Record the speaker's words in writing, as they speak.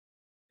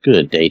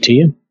Good day to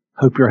you.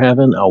 Hope you're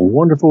having a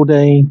wonderful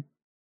day.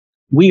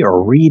 We are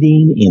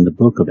reading in the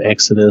book of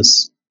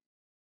Exodus.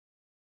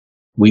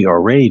 We are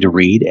ready to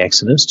read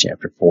Exodus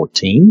chapter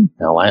 14.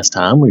 Now, last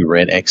time we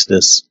read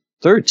Exodus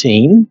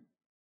 13.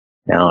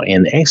 Now,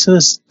 in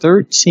Exodus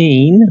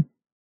 13,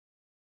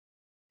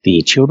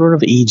 the children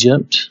of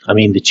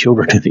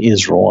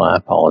Israel, I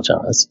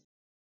apologize,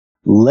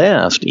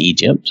 left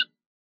Egypt.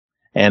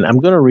 And I'm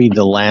going to read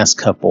the last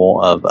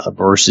couple of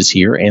verses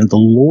here. And the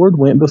Lord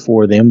went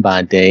before them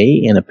by day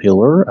in a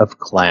pillar of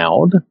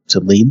cloud to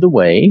lead the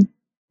way,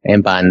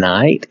 and by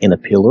night in a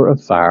pillar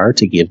of fire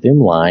to give them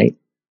light,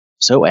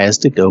 so as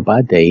to go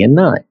by day and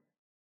night.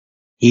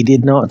 He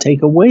did not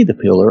take away the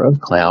pillar of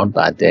cloud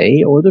by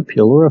day or the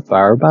pillar of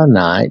fire by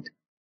night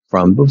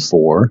from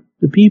before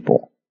the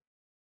people.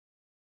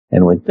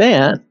 And with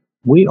that,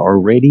 we are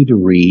ready to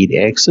read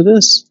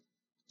Exodus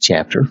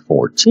chapter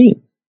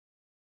 14.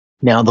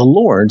 Now the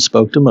Lord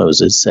spoke to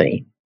Moses,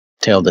 saying,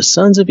 Tell the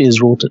sons of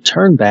Israel to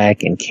turn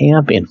back and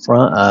camp in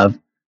front of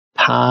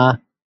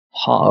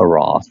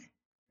Pi-hahiroth.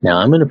 Now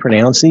I'm going to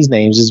pronounce these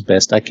names as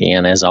best I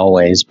can, as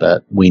always,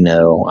 but we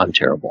know I'm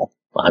terrible.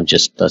 Let's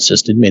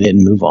just admit it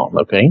and move on,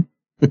 okay?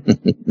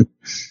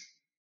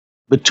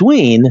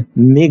 Between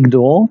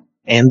Migdol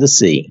and the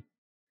sea,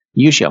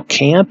 you shall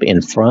camp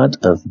in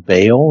front of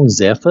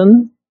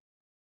Baal-zephon,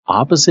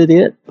 opposite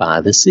it by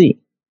the sea.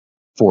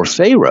 For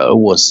Pharaoh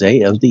will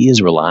say of the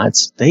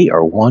Israelites, They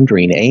are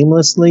wandering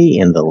aimlessly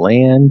in the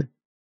land.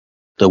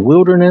 The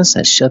wilderness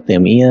has shut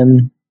them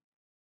in.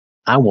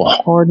 I will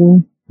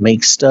harden,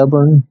 make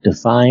stubborn,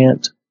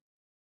 defiant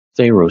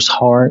Pharaoh's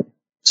heart,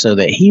 so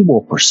that he will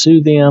pursue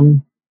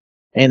them,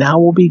 and I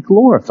will be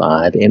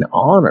glorified and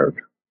honored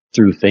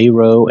through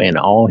Pharaoh and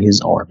all his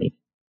army.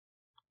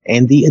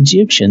 And the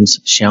Egyptians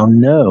shall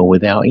know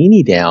without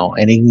any doubt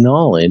and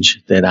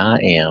acknowledge that I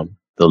am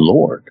the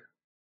Lord.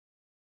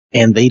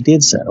 And they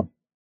did so.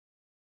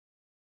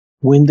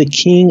 When the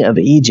king of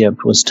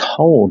Egypt was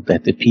told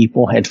that the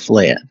people had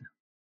fled,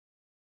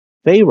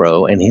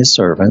 Pharaoh and his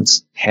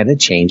servants had a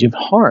change of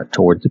heart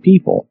toward the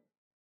people.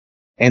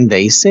 And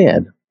they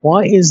said,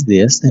 What is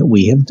this that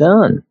we have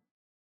done?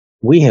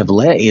 We have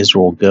let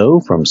Israel go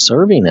from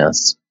serving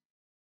us.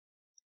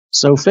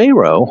 So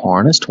Pharaoh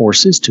harnessed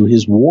horses to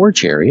his war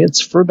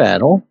chariots for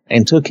battle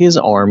and took his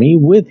army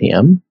with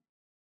him,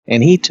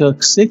 and he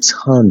took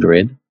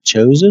 600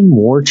 chosen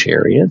war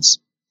chariots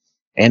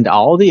and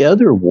all the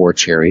other war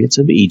chariots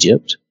of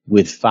Egypt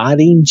with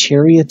fighting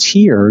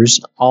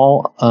charioteers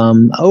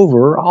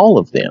over all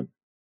of them.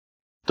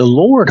 The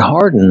Lord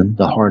hardened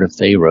the heart of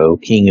Pharaoh,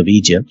 king of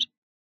Egypt,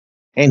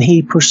 and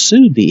he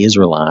pursued the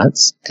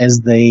Israelites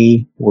as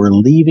they were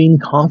leaving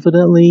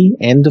confidently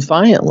and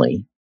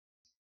defiantly.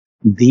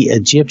 The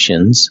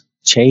Egyptians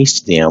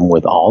chased them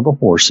with all the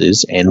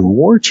horses and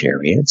war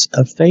chariots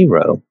of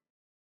Pharaoh,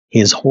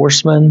 his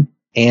horsemen,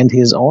 and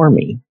his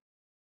army,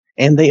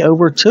 and they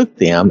overtook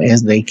them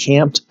as they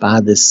camped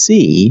by the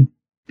sea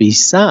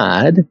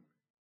beside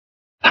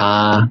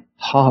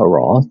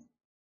Pi-hahiroth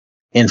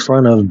in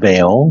front of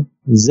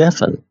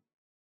Baal-zephon.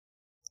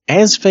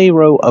 As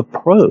Pharaoh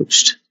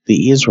approached,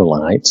 the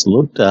Israelites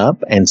looked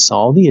up and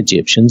saw the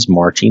Egyptians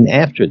marching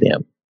after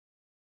them,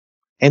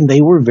 and they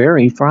were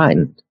very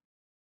frightened.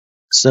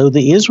 So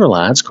the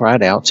Israelites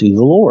cried out to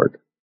the Lord.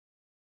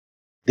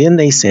 Then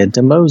they said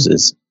to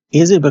Moses,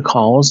 Is it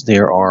because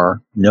there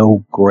are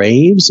no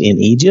graves in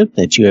Egypt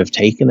that you have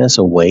taken us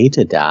away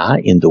to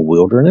die in the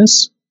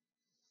wilderness?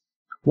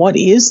 What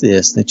is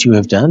this that you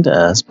have done to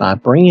us by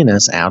bringing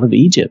us out of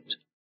Egypt?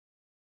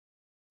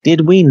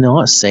 Did we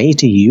not say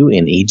to you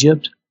in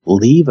Egypt,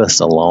 Leave us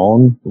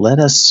alone, let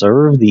us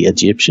serve the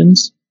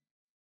Egyptians?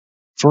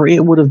 For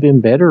it would have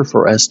been better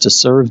for us to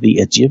serve the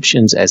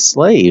Egyptians as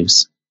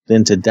slaves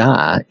than to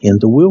die in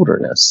the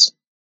wilderness.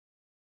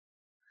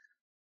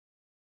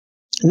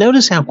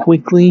 Notice how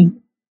quickly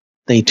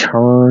they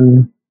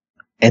turn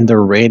and they're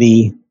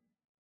ready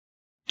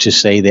to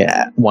say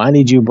that, why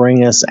did you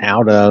bring us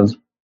out of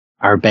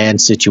our bad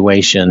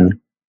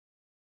situation?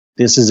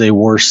 This is a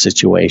worse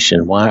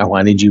situation.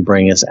 Why did you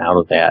bring us out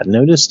of that?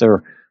 Notice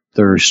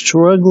they're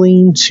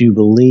struggling to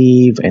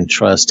believe and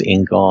trust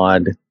in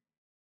God.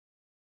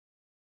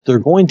 They're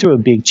going through a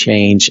big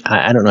change.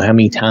 I don't know how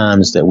many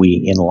times that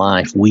in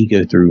life we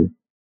go through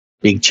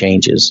big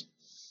changes.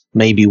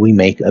 Maybe we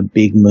make a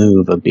big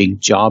move, a big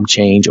job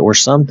change or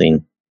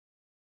something.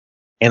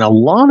 And a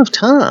lot of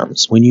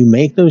times when you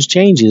make those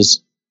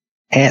changes,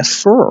 at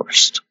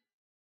first,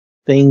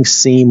 things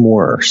seem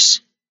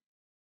worse.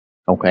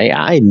 Okay,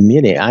 I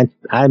admit it.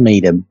 I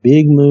made a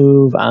big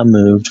move.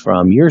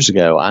 Years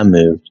ago, I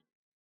moved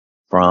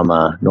from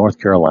North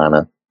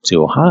Carolina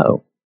to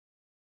Ohio.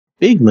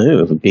 Big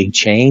move, a big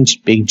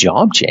change, big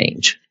job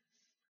change.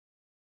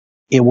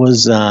 It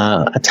was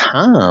a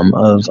time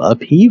of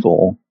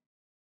upheaval,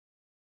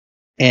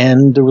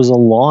 and there was a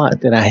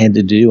lot that I had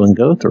to do and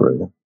go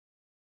through.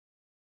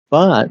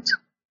 But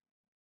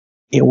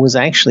it was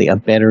actually a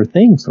better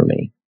thing for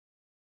me.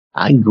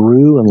 I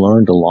grew and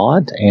learned a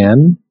lot,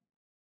 and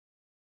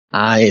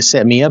it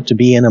set me up to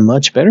be in a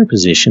much better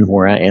position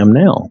where I am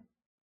now.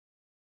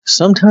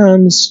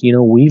 Sometimes,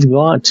 we've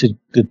got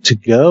to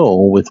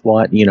go with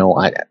what,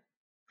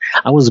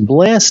 I was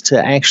blessed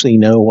to actually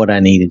know what I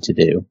needed to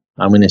do.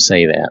 I'm going to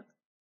say that.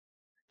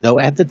 Though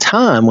at the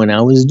time when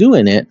I was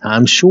doing it,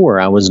 I'm sure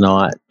I was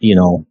not,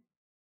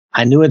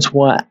 I knew it's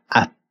what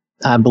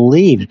I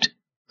believed.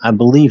 I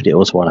believed it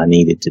was what I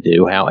needed to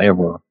do.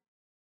 However,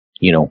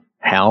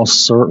 how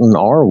certain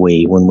are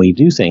we when we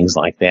do things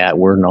like that?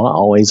 We're not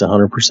always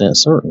 100%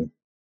 certain.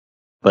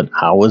 But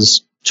I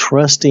was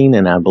trusting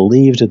and I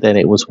believed that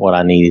it was what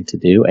I needed to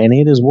do, and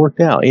it has worked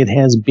out. It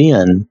has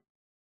been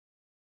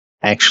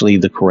actually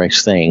the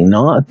correct thing,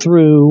 not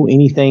through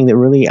anything that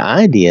really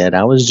I did.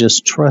 I was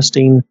just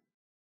trusting.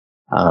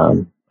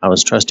 I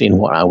was trusting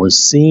what I was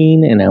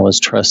seeing, and I was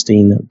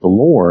trusting the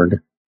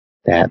Lord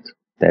that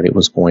it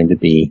was going to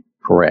be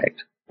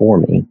correct for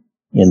me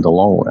in the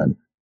long run.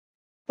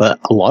 But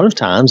a lot of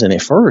times, and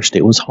at first,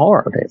 it was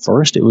hard. At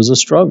first, it was a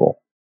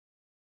struggle.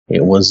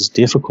 It was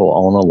difficult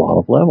on a lot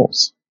of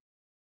levels.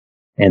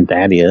 And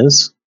that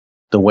is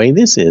the way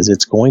this is.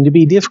 It's going to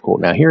be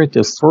difficult. Now, here at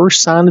the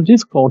first sign of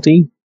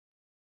difficulty,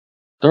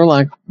 they're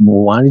like,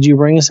 well, why did you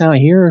bring us out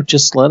here?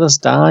 Just let us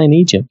die in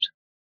Egypt.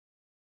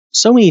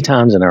 So many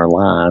times in our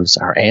lives,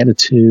 our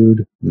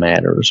attitude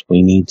matters.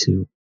 We need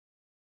to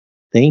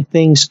think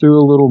things through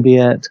a little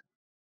bit.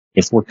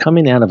 If we're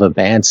coming out of a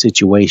bad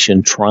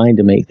situation, trying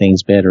to make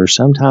things better,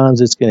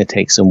 sometimes it's going to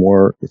take some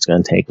work. It's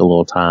going to take a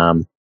little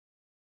time.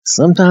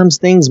 Sometimes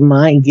things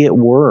might get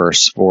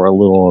worse for a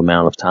little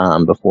amount of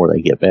time before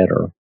they get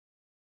better.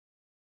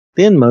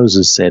 Then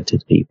Moses said to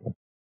the people,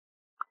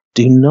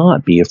 do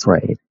not be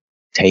afraid.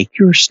 Take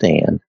your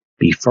stand,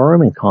 be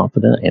firm and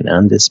confident and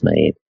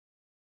undismayed,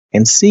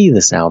 and see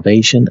the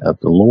salvation of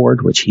the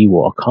Lord which he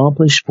will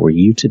accomplish for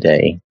you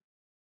today.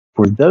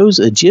 For those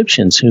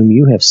Egyptians whom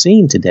you have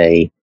seen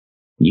today,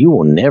 you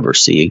will never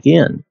see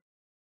again.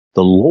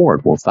 The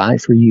Lord will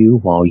fight for you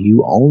while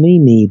you only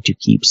need to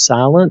keep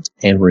silent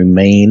and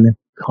remain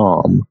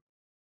calm.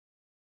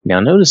 Now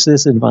notice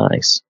this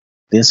advice.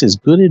 This is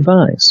good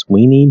advice.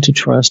 We need to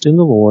trust in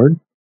the Lord,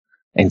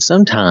 and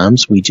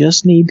sometimes we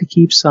just need to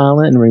keep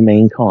silent and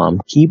remain calm.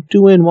 Keep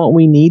doing what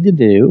we need to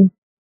do.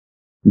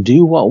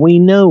 Do what we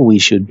know we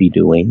should be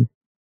doing.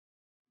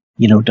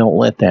 Don't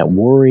let that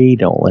worry,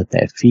 don't let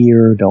that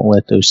fear, don't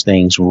let those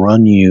things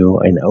run you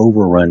and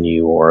overrun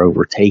you or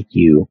overtake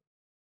you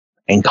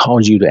and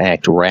cause you to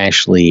act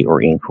rashly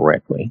or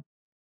incorrectly.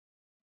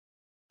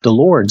 The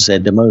Lord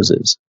said to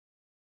Moses,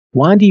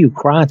 why do you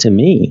cry to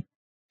me?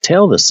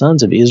 Tell the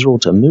sons of Israel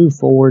to move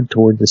forward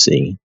toward the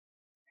sea.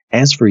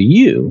 As for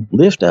you,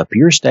 lift up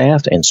your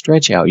staff and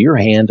stretch out your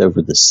hand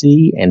over the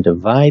sea and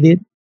divide it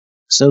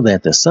so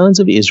that the sons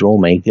of Israel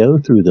may go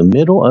through the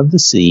middle of the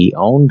sea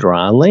on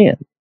dry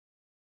land.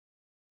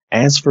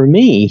 As for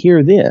me,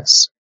 hear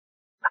this.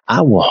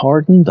 I will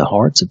harden the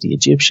hearts of the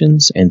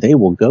Egyptians, and they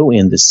will go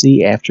in the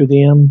sea after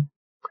them,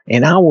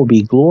 and I will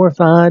be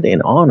glorified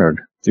and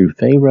honored through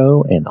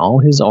Pharaoh and all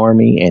his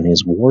army and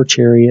his war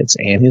chariots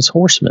and his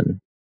horsemen.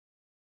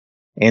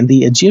 And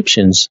the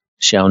Egyptians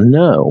shall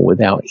know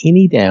without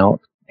any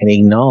doubt and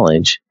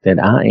acknowledge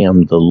that I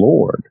am the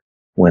Lord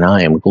when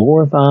I am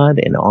glorified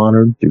and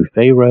honored through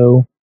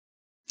Pharaoh,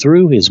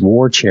 through his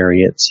war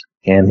chariots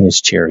and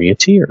his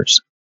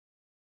charioteers.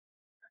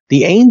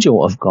 The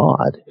angel of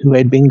God, who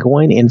had been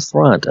going in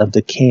front of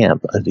the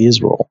camp of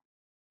Israel,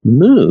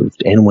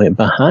 moved and went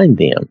behind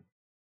them.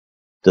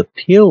 The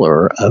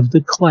pillar of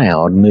the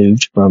cloud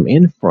moved from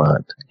in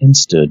front and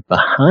stood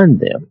behind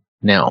them.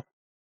 Now,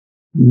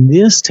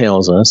 this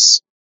tells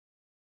us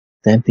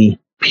that the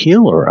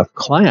pillar of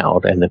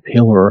cloud and the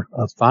pillar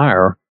of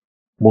fire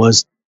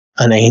was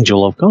an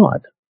angel of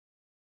God.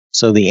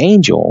 So the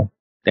angel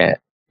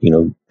that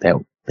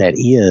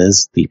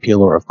is the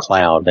pillar of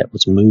cloud that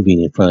was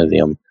moving in front of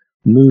them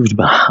moved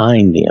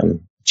behind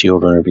them,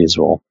 children of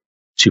Israel,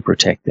 to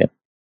protect them.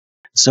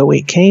 So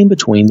it came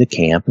between the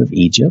camp of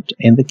Egypt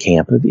and the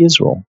camp of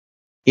Israel.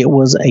 It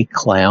was a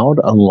cloud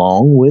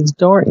along with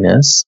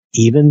darkness,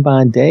 even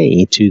by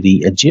day, to the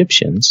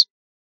Egyptians,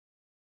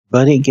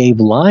 but it gave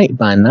light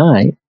by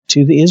night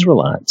to the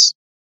Israelites.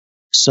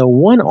 So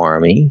one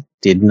army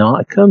did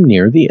not come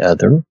near the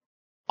other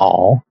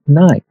all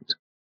night.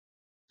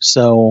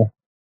 So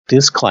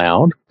this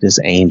cloud, this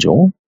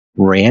angel,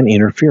 ran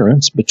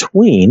interference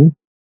between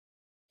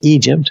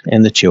Egypt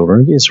and the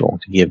children of Israel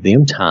to give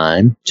them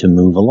time to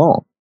move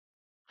along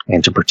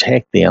and to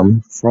protect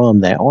them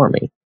from that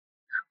army.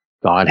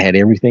 God had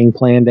everything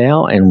planned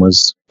out and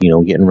was,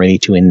 getting ready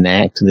to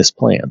enact this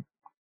plan.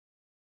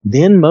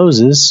 Then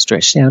Moses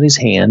stretched out his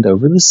hand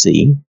over the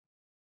sea,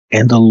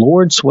 and the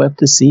Lord swept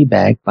the sea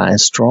back by a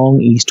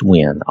strong east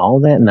wind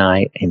all that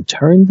night and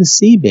turned the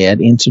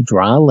seabed into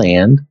dry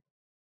land,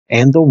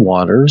 and the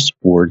waters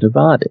were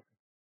divided.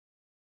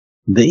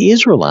 The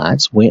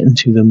Israelites went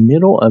into the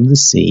middle of the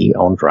sea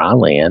on dry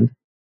land,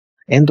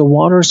 and the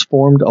waters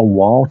formed a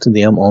wall to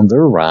them on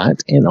their right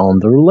and on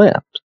their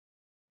left.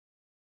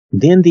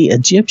 Then the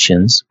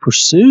Egyptians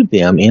pursued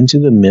them into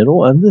the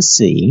middle of the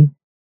sea,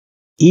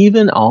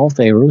 even all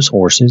Pharaoh's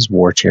horses,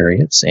 war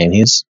chariots, and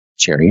his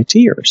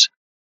charioteers.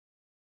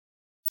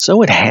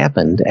 So it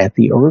happened at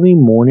the early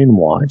morning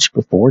watch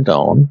before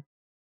dawn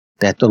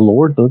that the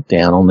Lord looked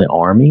down on the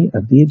army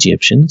of the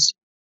Egyptians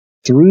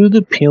through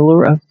the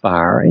pillar of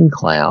fire and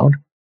cloud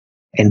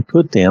and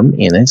put them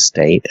in a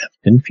state of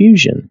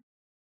confusion.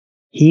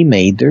 He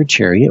made their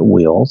chariot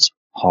wheels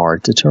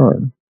hard to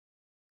turn,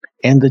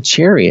 and the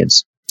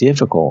chariots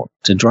difficult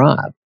to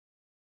drive.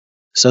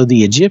 So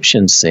the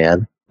Egyptians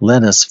said,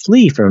 "Let us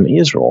flee from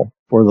Israel,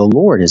 for the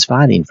Lord is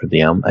fighting for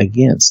them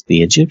against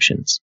the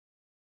Egyptians."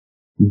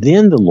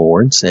 Then the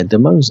Lord said to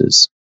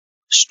Moses,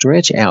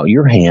 "Stretch out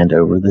your hand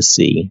over the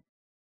sea,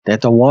 that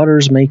the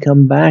waters may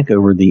come back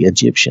over the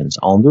Egyptians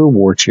on their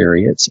war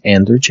chariots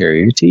and their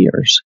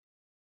charioteers."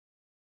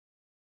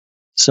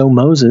 So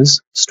Moses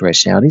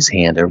stretched out his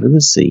hand over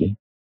the sea,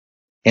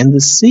 and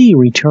the sea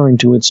returned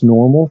to its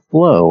normal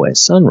flow at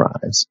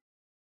sunrise,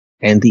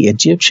 and the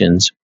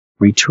Egyptians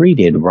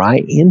retreated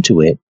right into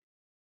it,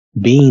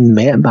 being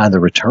met by the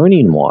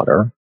returning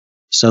water.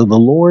 So the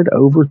Lord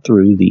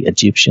overthrew the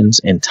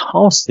Egyptians and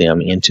tossed them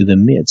into the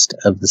midst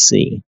of the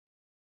sea.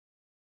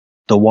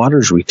 The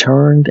waters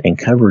returned and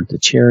covered the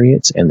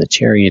chariots and the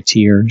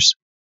charioteers,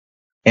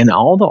 and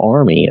all the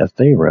army of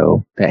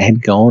Pharaoh that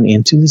had gone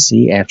into the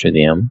sea after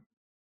them.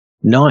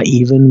 Not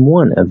even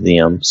one of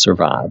them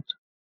survived.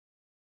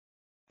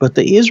 But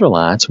the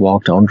Israelites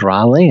walked on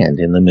dry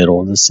land in the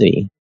middle of the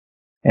sea,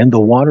 and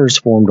the waters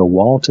formed a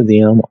wall to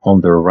them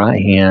on their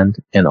right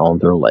hand and on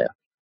their left.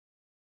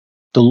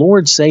 The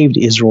Lord saved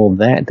Israel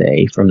that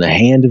day from the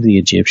hand of the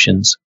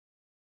Egyptians,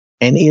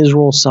 and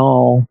Israel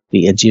saw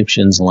the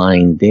Egyptians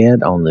lying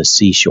dead on the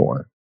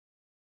seashore.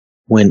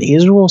 When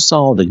Israel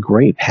saw the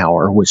great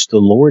power which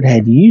the Lord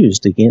had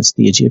used against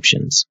the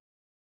Egyptians,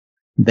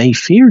 they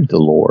feared the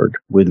Lord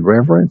with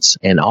reverence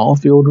and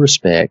awe-filled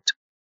respect,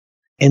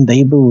 and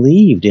they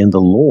believed in the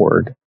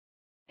Lord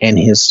and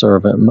his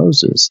servant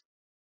Moses.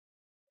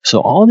 So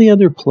all the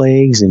other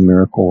plagues and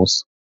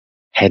miracles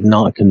had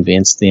not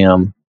convinced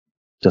them.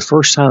 The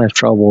first sign of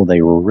trouble,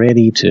 they were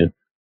ready to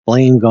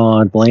blame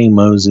God, blame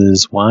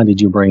Moses. Why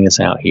did you bring us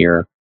out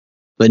here?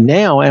 But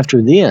now,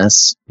 after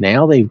this,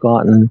 now they've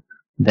gotten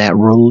that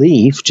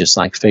relief, just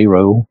like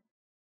Pharaoh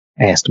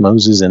asked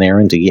Moses and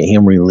Aaron to get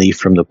him relief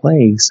from the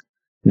plagues.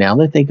 Now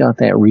that they got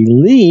that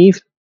relief,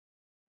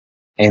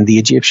 and the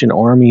Egyptian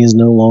army is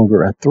no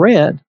longer a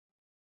threat,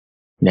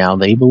 now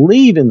they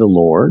believe in the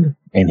Lord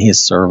and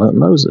his servant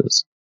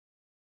Moses.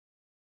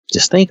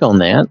 Just think on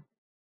that.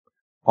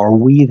 Are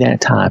we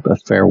that type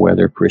of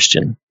fair-weather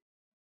Christian?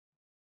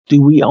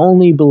 Do we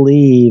only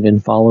believe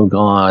and follow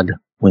God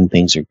when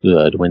things are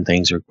good, when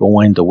things are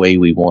going the way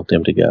we want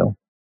them to go?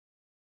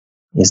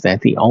 Is that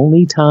the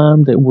only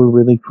time that we're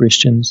really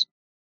Christians?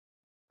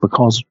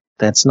 Because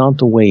that's not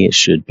the way it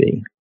should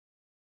be.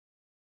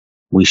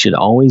 We should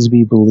always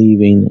be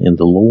believing in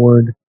the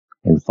Lord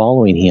and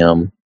following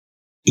him,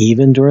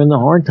 even during the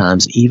hard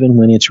times, even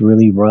when it's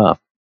really rough.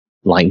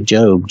 Like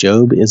Job.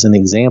 Job is an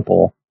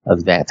example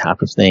of that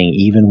type of thing,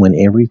 even when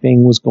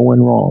everything was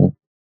going wrong.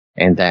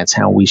 And that's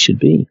how we should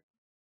be.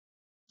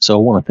 So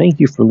I want to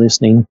thank you for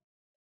listening.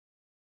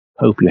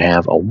 Hope you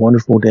have a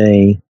wonderful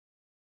day.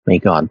 May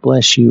God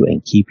bless you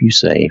and keep you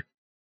safe.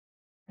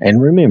 And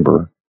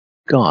remember,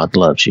 God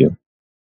loves you.